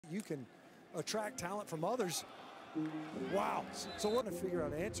you can attract talent from others. Wow. So what to figure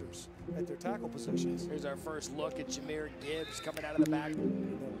out answers at their tackle positions. Here's our first look at Jahmyr Gibbs coming out of the back. They're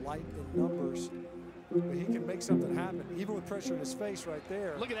light in numbers, but he can make something happen, even with pressure in his face right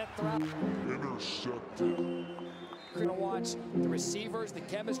there. Look at that throw. Intercepted. We're going to watch the receivers, the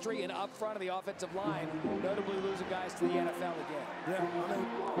chemistry, and up front of the offensive line, notably losing guys to the NFL again. Yeah, I mean.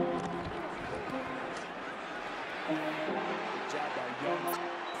 Good job by Young.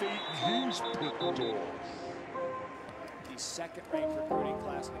 He's picked off. The second-ranked recruiting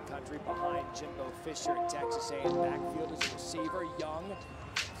class in the country behind Jimbo Fisher at Texas A&M. Backfield as a receiver. Young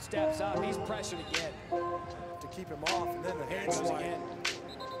steps up. He's pressured again. To keep him off, and then the hand Goes slide. again.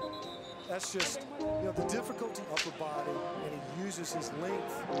 That's just, the difficulty upper body, and he uses his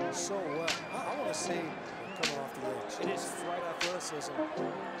length so well. I want to see him coming off the edge. It is right athleticism. I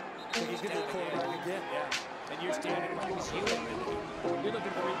think he's going to be quarterback again. Yeah. And you're standing right with you. You're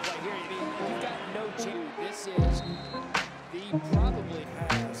looking for replay here. You've got no chance. This is the probably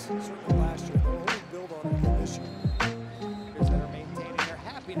Has, certainly last year, they'll only build on it this year. players that are maintaining their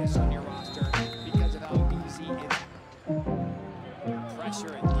happiness on your roster because of how easy it is.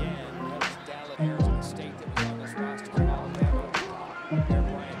 Pressure again. That was Dallas, Arizona State that was on this roster in Alabama. Bear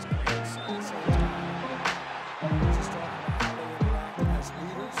Bryant's grandson. Just talking about how they interact as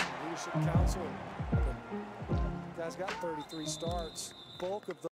leaders, leadership council. The guy's got 33 starts. Bulk of the